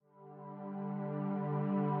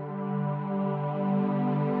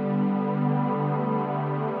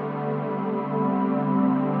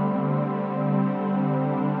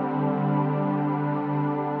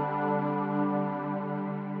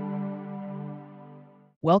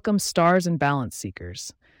Welcome, stars and balance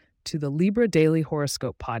seekers, to the Libra Daily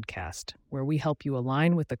Horoscope podcast, where we help you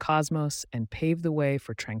align with the cosmos and pave the way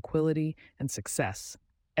for tranquility and success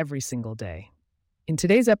every single day. In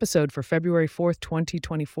today's episode for February 4th,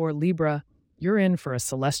 2024, Libra, you're in for a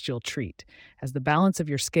celestial treat, as the balance of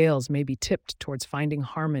your scales may be tipped towards finding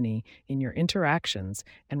harmony in your interactions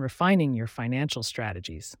and refining your financial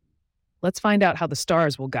strategies. Let's find out how the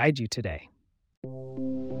stars will guide you today.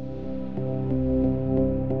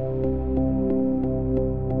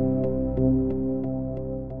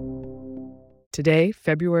 Today,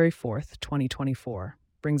 February 4th, 2024,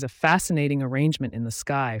 brings a fascinating arrangement in the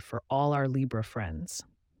sky for all our Libra friends.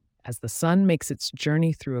 As the sun makes its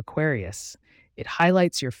journey through Aquarius, it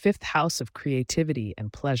highlights your fifth house of creativity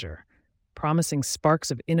and pleasure, promising sparks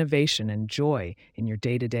of innovation and joy in your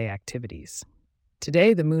day-to-day activities.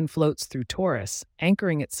 Today, the moon floats through Taurus,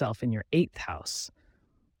 anchoring itself in your eighth house.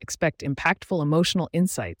 Expect impactful emotional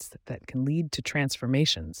insights that can lead to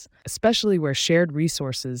transformations, especially where shared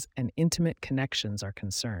resources and intimate connections are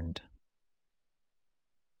concerned.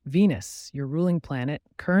 Venus, your ruling planet,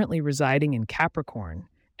 currently residing in Capricorn,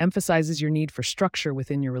 emphasizes your need for structure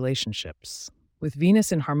within your relationships. With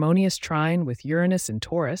Venus in harmonious trine with Uranus in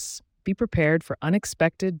Taurus, be prepared for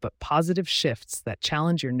unexpected but positive shifts that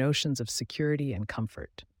challenge your notions of security and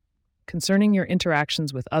comfort. Concerning your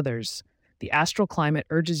interactions with others, the astral climate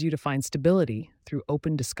urges you to find stability through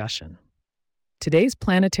open discussion. Today's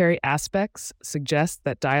planetary aspects suggest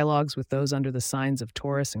that dialogues with those under the signs of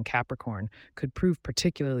Taurus and Capricorn could prove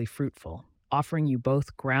particularly fruitful, offering you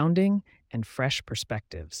both grounding and fresh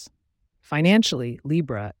perspectives. Financially,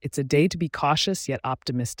 Libra, it's a day to be cautious yet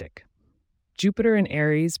optimistic. Jupiter in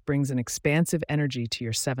Aries brings an expansive energy to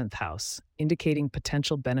your seventh house, indicating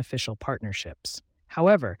potential beneficial partnerships.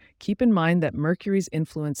 However, keep in mind that Mercury's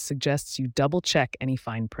influence suggests you double-check any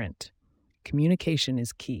fine print. Communication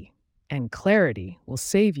is key, and clarity will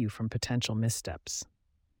save you from potential missteps.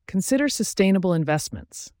 Consider sustainable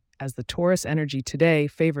investments, as the Taurus energy today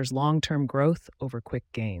favors long-term growth over quick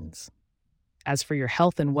gains. As for your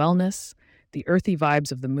health and wellness, the earthy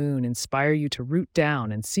vibes of the moon inspire you to root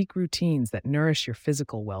down and seek routines that nourish your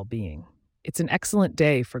physical well-being. It's an excellent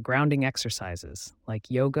day for grounding exercises, like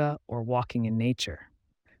yoga or walking in nature,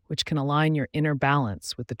 which can align your inner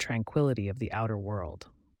balance with the tranquility of the outer world.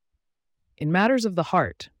 In matters of the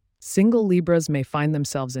heart, single Libras may find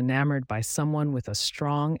themselves enamored by someone with a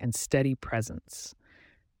strong and steady presence,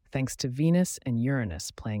 thanks to Venus and Uranus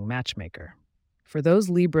playing matchmaker. For those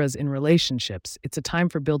Libras in relationships, it's a time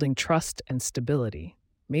for building trust and stability,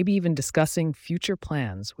 maybe even discussing future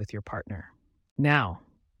plans with your partner. Now,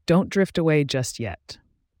 don't drift away just yet.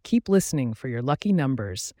 Keep listening for your lucky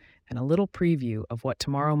numbers and a little preview of what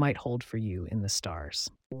tomorrow might hold for you in the stars.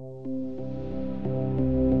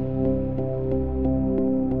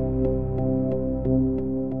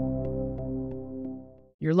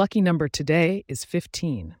 Your lucky number today is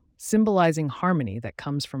 15, symbolizing harmony that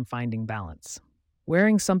comes from finding balance.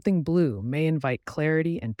 Wearing something blue may invite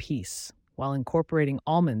clarity and peace, while incorporating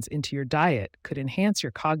almonds into your diet could enhance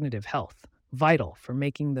your cognitive health, vital for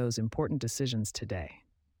making those important decisions today.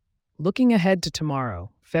 Looking ahead to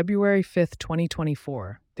tomorrow, February 5th,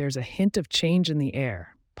 2024, there's a hint of change in the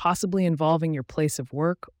air, possibly involving your place of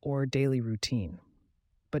work or daily routine.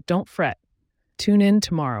 But don't fret. Tune in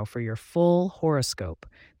tomorrow for your full horoscope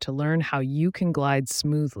to learn how you can glide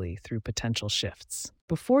smoothly through potential shifts.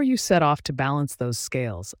 Before you set off to balance those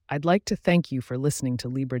scales, I'd like to thank you for listening to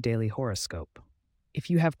Libra Daily Horoscope. If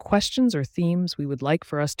you have questions or themes we would like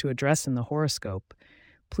for us to address in the horoscope,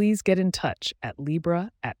 please get in touch at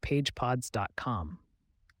libra@pagepods.com.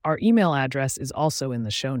 Our email address is also in the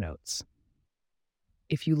show notes.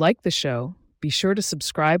 If you like the show, be sure to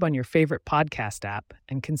subscribe on your favorite podcast app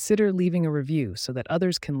and consider leaving a review so that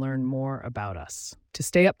others can learn more about us. To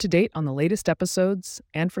stay up to date on the latest episodes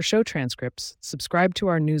and for show transcripts, subscribe to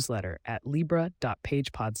our newsletter at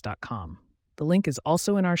libra.pagepods.com. The link is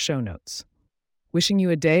also in our show notes. Wishing you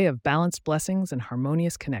a day of balanced blessings and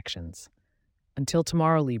harmonious connections. Until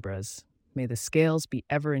tomorrow, Libras, may the scales be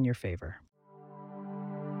ever in your favor.